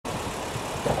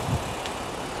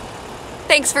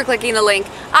Thanks for clicking the link.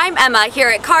 I'm Emma here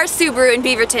at Carr Subaru in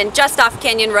Beaverton, just off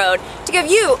Canyon Road, to give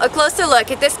you a closer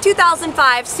look at this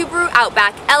 2005 Subaru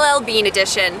Outback LL Bean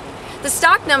Edition. The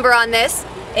stock number on this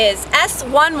is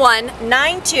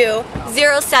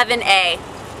S119207A.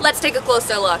 Let's take a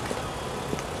closer look.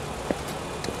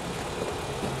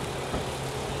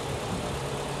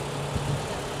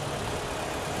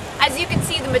 As you can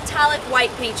see, the metallic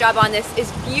white paint job on this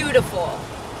is beautiful.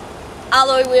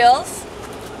 Alloy wheels,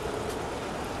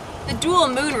 the dual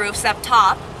moonroofs up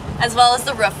top, as well as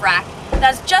the roof rack.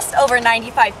 That's just over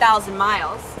 95,000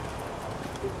 miles.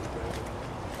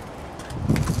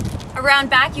 Around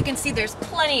back you can see there's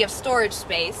plenty of storage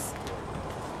space.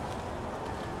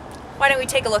 Why don't we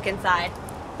take a look inside?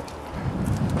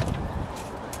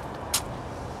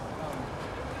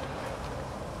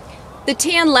 The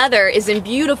tan leather is in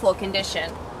beautiful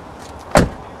condition.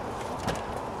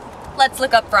 Let's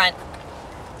look up front.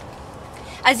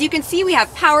 As you can see, we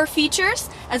have power features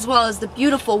as well as the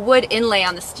beautiful wood inlay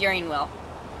on the steering wheel.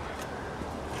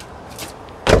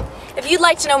 If you'd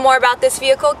like to know more about this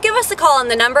vehicle, give us a call on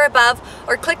the number above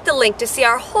or click the link to see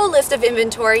our whole list of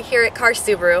inventory here at Carr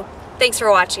Subaru. Thanks for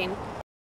watching.